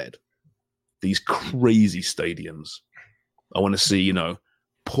hotbed, these crazy stadiums. I want to see,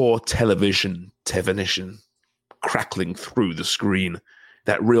 poor television definition crackling through the screen,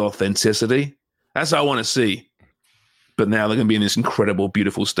 that real authenticity. That's what I want to see. But now they're going to be in this incredible,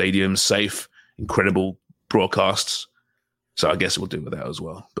 beautiful stadium, safe, incredible broadcasts. So I guess we'll do with that as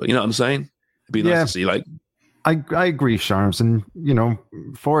well. But you know what I'm saying? It'd be nice to see, like. I agree, Sharms. And, you know,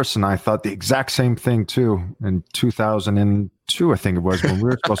 Forrest and I thought the exact same thing, too, in 2002, I think it was, when we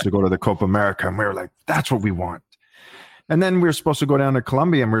were supposed to go to the Copa America. And we were like, that's what we want. And then we were supposed to go down to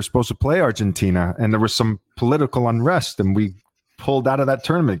Colombia and we were supposed to play Argentina. And there was some political unrest. And we pulled out of that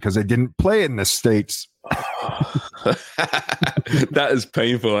tournament because they didn't play it in the States. That is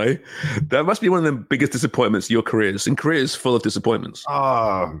painful, eh? That must be one of the biggest disappointments of your careers. And Korea is full of disappointments.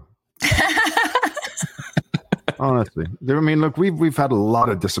 Honestly, I mean, look, we've had a lot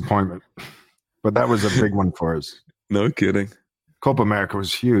of disappointment, but that was a big one for us. No kidding. Copa America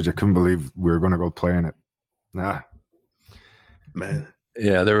was huge. I couldn't believe we were going to go play in it. Man.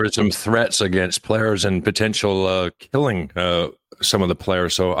 Yeah, there were some threats against players and potential killing some of the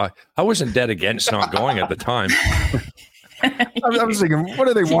players. So I wasn't dead against not going at the time. I was thinking, what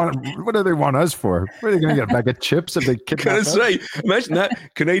do they want? What do they want us for? What are they going to get a bag of chips if they kidnap us? Imagine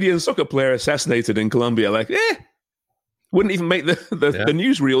that Canadian soccer player assassinated in Colombia. Like, wouldn't even make the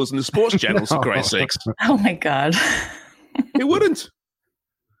newsreels and the sports channels, for Christ's sakes. Oh my God. It wouldn't.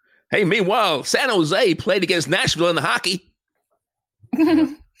 Hey, meanwhile, San Jose played against Nashville in the hockey.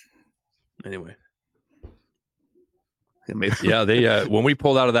 Anyway. Yeah, they when we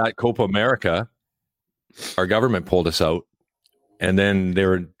pulled out of that Copa America, our government pulled us out, and then they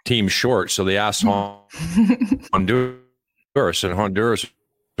were team short, so they asked Honduras, and Honduras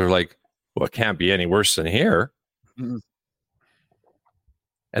were like, well, it can't be any worse than here. Mm-hmm.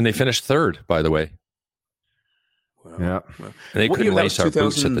 And they finished third, by the way. Wow. Yeah. And they couldn't lace our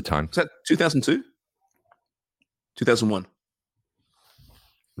boots at the time. Was that 2002? 2001?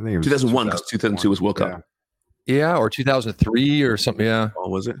 I think it was 2001, because 2002 was World Cup. Yeah, or 2003 or something, yeah. Oh,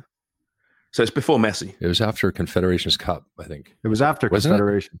 was it? So it's before Messi. It was after Confederations Cup, I think. It was after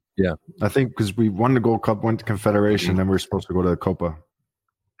Confederation. Yeah. I think because we won the Gold Cup, went to Confederation, then we were supposed to go to the Copa.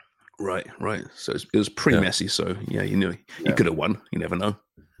 Right. So it was pre-Messi, so yeah, you knew you could have won. You never know.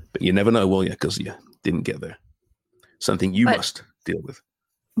 But you never know, will you? Because you didn't get there. Something you must deal with.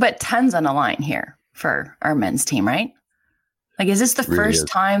 But tons on the line here for our men's team, right? Like, is this the first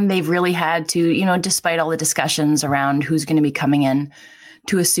time they've really had to, you know, despite all the discussions around who's going to be coming in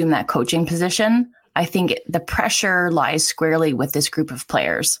to assume that coaching position, I think the pressure lies squarely with this group of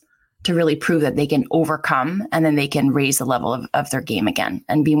players to really prove that they can overcome, and then they can raise the level of their game again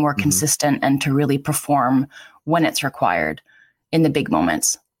and be more consistent and to really perform when it's required in the big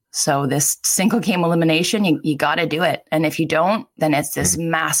moments. So this single game elimination, you got to do it. And if you don't, then it's this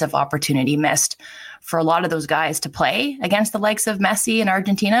massive opportunity missed for a lot of those guys to play against the likes of Messi and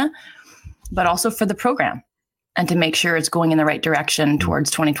Argentina, but also for the program and to make sure it's going in the right direction towards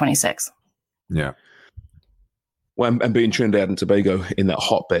 2026. Yeah. Well, and being Trinidad and Tobago in that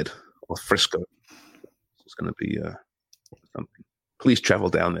hotbed of Frisco, it's going to be something. Please travel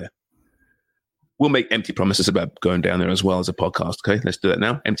down there. We'll make empty promises about going down there as well as a podcast. Okay, let's do that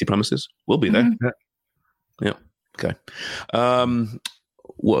now. Empty promises. We'll be there. Yeah. Okay.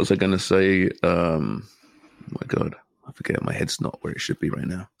 What was I going to say? Oh my God, I forget. My head's not where it should be right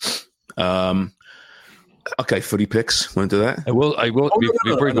now. Okay, footy picks. Want to do that? I will.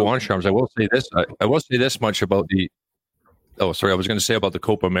 Before we go on, Sharms, I will say this. I will say this much about the. Oh, sorry. I was going to say about the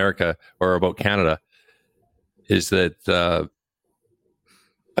Copa America or about Canada. Is that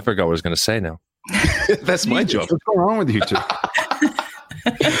I forgot what I was going to say now. That's my job. What's going on with you two?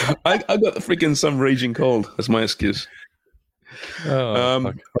 I got some raging cold. That's my excuse. Too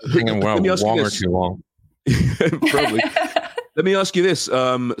long. Probably. Let me ask you this.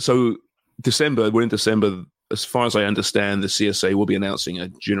 So we're in December. As far as I understand, the CSA will be announcing a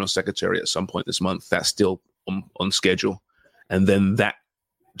general secretary at some point this month. That's still on schedule. And then that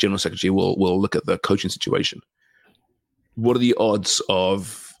general secretary will look at the coaching situation. What are the odds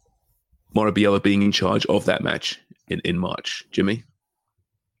of Mauro Biello being in charge of that match in March, Jimmy?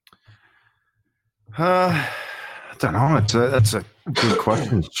 I don't know. That's a good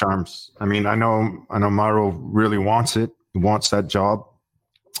question, Charms. I mean, I know Mauro really wants it. He wants that job.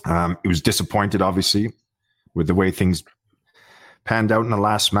 He was disappointed, obviously, with the way things panned out in the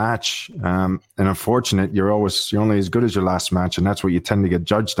last match. And unfortunate, you're only as good as your last match, and that's what you tend to get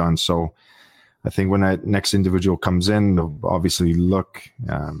judged on. So I think when that next individual comes in, they'll obviously look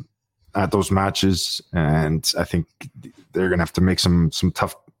at those matches, and I think they're going to have to make some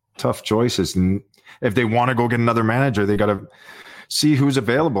tough choices. And if they want to go get another manager, they got to see who's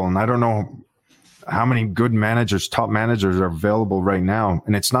available. And I don't know how many good managers, top managers are available right now.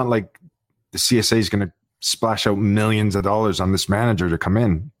 And it's not like the CSA is going to splash out millions of dollars on this manager to come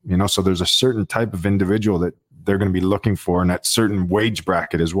in, so there's a certain type of individual that they're going to be looking for in that certain wage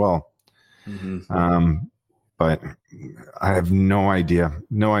bracket as well. But but I have no idea.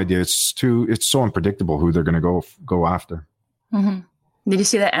 No idea. It's so unpredictable who they're going to go after. Mm-hmm. Did you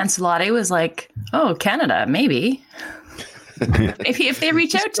see that Ancelotti was like, "Oh, Canada, maybe." If they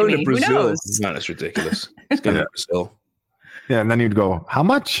reach out to me, who knows? No, that's ridiculous. It's going to Brazil. Yeah, and then you'd go, "How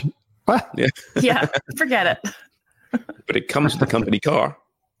much?" What? Yeah, yeah, forget it. But it comes with the company car.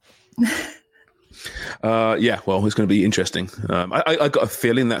 Well, it's going to be interesting. I got a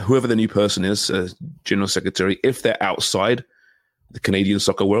feeling that whoever the new person is, General Secretary, if they're outside the Canadian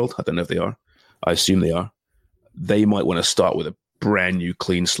soccer world, I don't know if they are. I assume they are. They might want to start with a brand new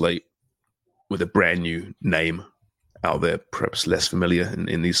clean slate, with a brand new name out there, perhaps less familiar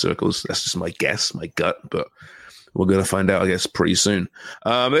in these circles. That's just my guess, my gut, but we're going to find out, I guess, pretty soon.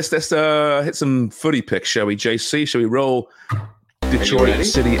 Let's hit some footy picks, shall we, JC? Shall we roll Detroit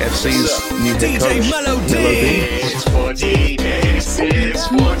City FC's new head coach? Melody. It's 40 picks. It's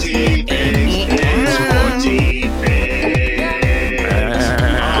 40 picks. It's 40 picks.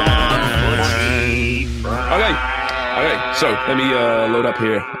 Okay. So let me load up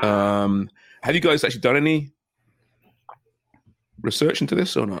here. Have you guys actually done any research into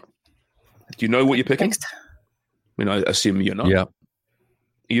this or not? Do you know what you're picking? I mean, I assume you're not. Yeah.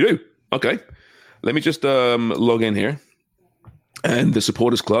 You do? Okay. Let me just log in here. And the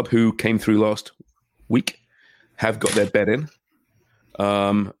Supporters Club, who came through last week, have got their bet in.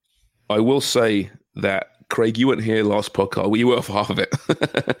 I will say that, Craig, you weren't here last podcast. Well, you were for half of it.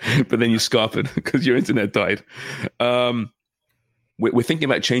 But then you scarpered because your internet died. We're thinking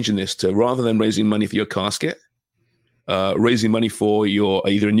about changing this to, rather than raising money for your casket, raising money for your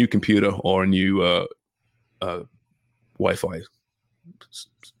either a new computer or a new Wi-Fi,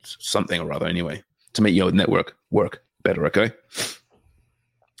 something or other anyway, to make your network work better, okay?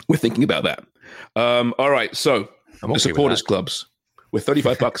 We're thinking about that. All right, so the Supporters Clubs. We're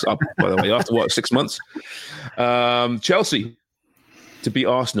 $35 up, by the way, after 6 months? Chelsea to beat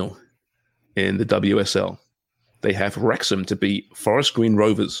Arsenal in the WSL. They have Wrexham to beat Forest Green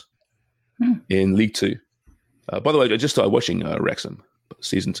Rovers in League Two. By the way, I just started watching Wrexham,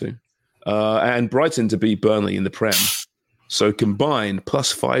 Season 2. And Brighton to beat Burnley in the Prem. So combined,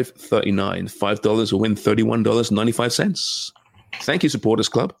 plus $5.39. $5 will win $31.95. Thank you, Supporters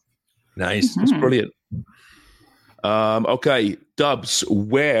Club. Nice. That's brilliant. Okay, Dubs,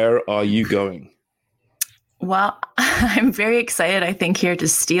 where are you going? Well, I'm very excited, I think, here to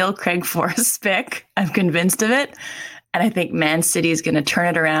steal Craig Forrest's pick. I'm convinced of it. And I think Man City is going to turn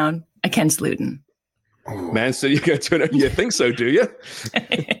it around against Luton. Man City, you're going to turn it? You think so, do you?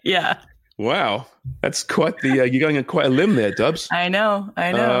 Yeah. Wow. That's quite the, you're going on quite a limb there, Dubs. I know.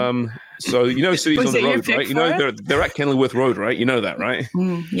 So, City's on the road, right? They're at Kenilworth Road, right? You know that, right?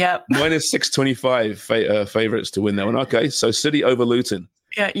 Yep. Minus 625 favorites to win that one. Okay, so City over Luton.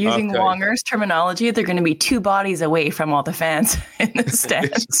 Yeah, using Wonger's terminology, they're going to be 2 bodies away from all the fans in the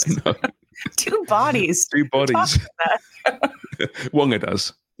stands. No. 2 bodies. 2 bodies. Wonger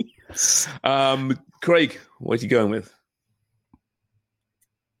does. Craig, what are you going with?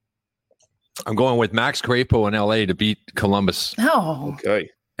 I'm going with Max Crepo in LA to beat Columbus. Oh. Okay.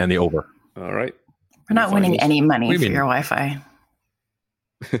 And the over. All right. We're not winning any money for your Wi-Fi.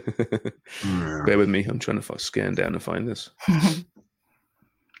 Bear with me. I'm trying to scan down and find this.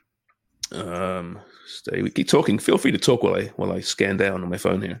 We keep talking. Feel free to talk while I scan down on my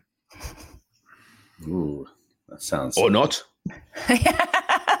phone here. Ooh, that sounds... Or not.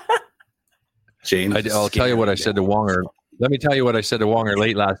 James, I'll tell you what I said to Wonger. Let me tell you what I said to Wonger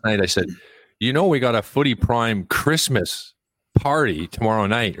late last night. I said, we got a Footy Prime Christmas party tomorrow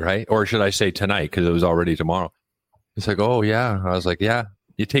night, right? Or should I say tonight, because it was already tomorrow. It's like, oh, yeah. I was like, yeah,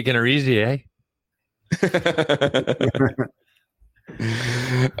 you taking her easy, eh?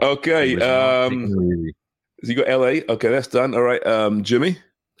 Okay. So you got LA. Okay, that's done. All right. Jimmy?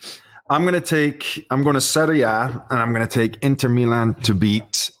 I'm going to Serie A, and I'm going to take Inter Milan to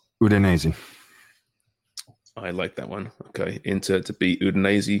beat Udinese. I like that one. Okay. Inter to beat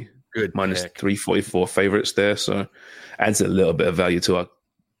Udinese. Good. Minus 344 favorites there. So adds a little bit of value to our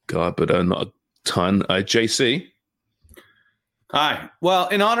card, but not a ton. JC? Hi. Well,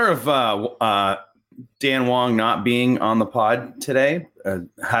 in honor of Dan Wong not being on the pod today,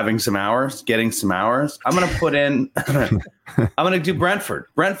 getting some hours, I'm going to put in, I'm going to do Brentford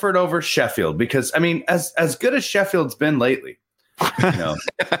over Sheffield, because, I mean, as good as Sheffield's been lately,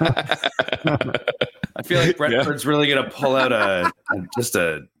 I feel like Brentford's really going to pull out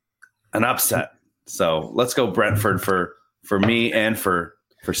an upset. So let's go Brentford for me and for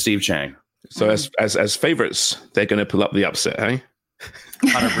Steve Chang. So as favorites, they're going to pull up the upset, eh?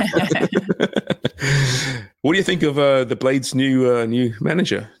 100%. What do you think of the Blades' new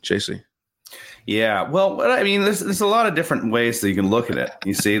manager, JC? Yeah. Well, I mean, there's a lot of different ways that you can look at it.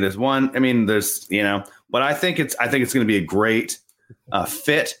 You see, there's one. I mean, there's but I think it's going to be a great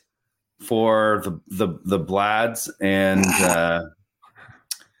fit for the Blads, and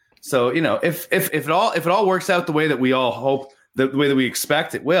so if it all works out the way that we all hope, the way that we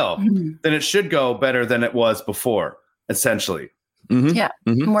expect it will, then it should go better than it was before. Essentially,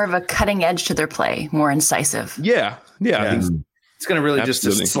 more of a cutting edge to their play, more incisive. Yeah. It's going to really just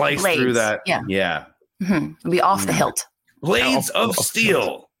slice Blades. through that. Yeah. It'll be off the hilt. Blades of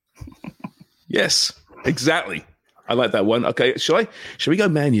steel. Yes, exactly. I like that one. Okay, should we go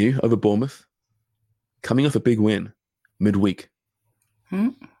Man U over Bournemouth? Coming off a big win midweek.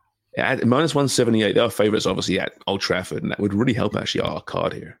 At minus 178, they are favourites, obviously, at Old Trafford, and that would really help actually our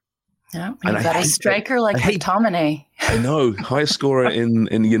card here. Yeah, you've got a striker like McTominay. I know, highest scorer in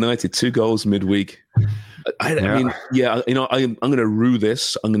United, 2 goals midweek. I mean, I'm going to rue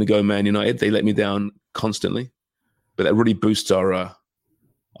this. I'm going to go Man United. They let me down constantly, but that really boosts our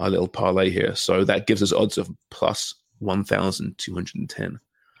little parlay here. So that gives us odds of plus 1,210.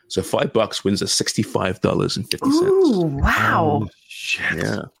 So $5 wins us $65.50. Ooh, wow! Shit.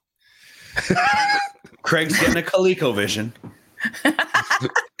 Yeah. Craig's getting a ColecoVision.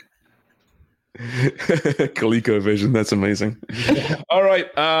 ColecoVision, that's amazing. All right.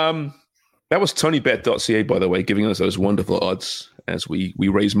 That was TonyBet.ca, by the way, giving us those wonderful odds as we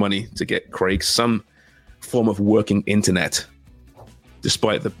raise money to get Craig some form of working internet,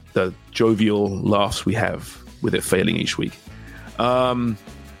 despite the jovial laughs we have with it failing each week. All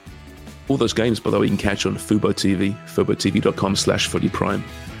those games, by the way, you can catch on Fubo TV, FuboTV.com/FootyPrime.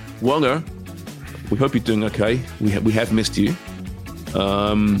 Wonga, we hope you're doing okay. We have missed you.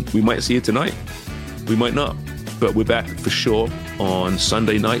 We might see you tonight. We might not. But we're back for sure on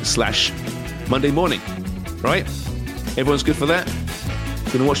Sunday night / Monday morning. Right? Everyone's good for that?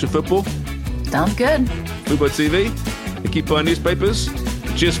 Gonna watch the football? Sounds good. Fubo TV. And keep buying newspapers.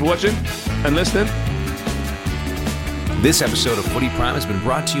 Cheers for watching and listening. This episode of Footy Prime has been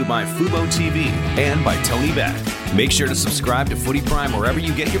brought to you by Fubo TV and by Tony Bet. Make sure to subscribe to Footy Prime wherever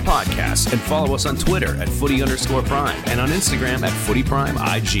you get your podcasts and follow us on Twitter at Footy_Prime and on Instagram at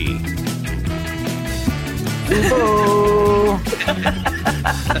FootyPrimeIG.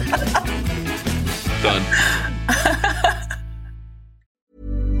 Done.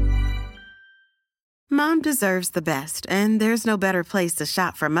 Mom deserves the best, and there's no better place to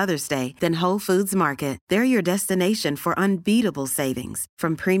shop for Mother's Day than Whole Foods Market. They're your destination for unbeatable savings,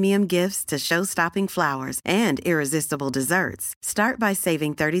 from premium gifts to show-stopping flowers and irresistible desserts. Start by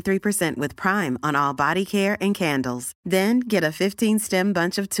saving 33% with Prime on all body care and candles. Then get a 15-stem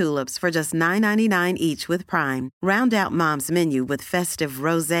bunch of tulips for just $9.99 each with Prime. Round out Mom's menu with festive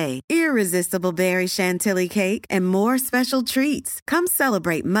rosé, irresistible berry chantilly cake, and more special treats. Come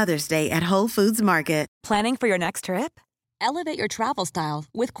celebrate Mother's Day at Whole Foods Market. Planning for your next trip? Elevate your travel style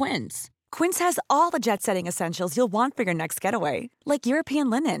with Quince. Quince has all the jet-setting essentials you'll want for your next getaway, like European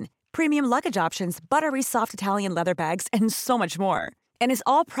linen, premium luggage options, buttery soft Italian leather bags, and so much more. And is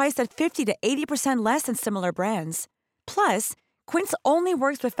all priced at 50 to 80% less than similar brands. Plus, Quince only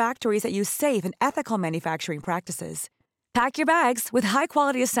works with factories that use safe and ethical manufacturing practices. Pack your bags with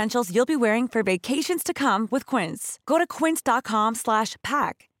high-quality essentials you'll be wearing for vacations to come with Quince. Go to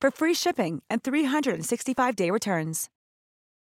quince.com/pack for free shipping and 365-day returns.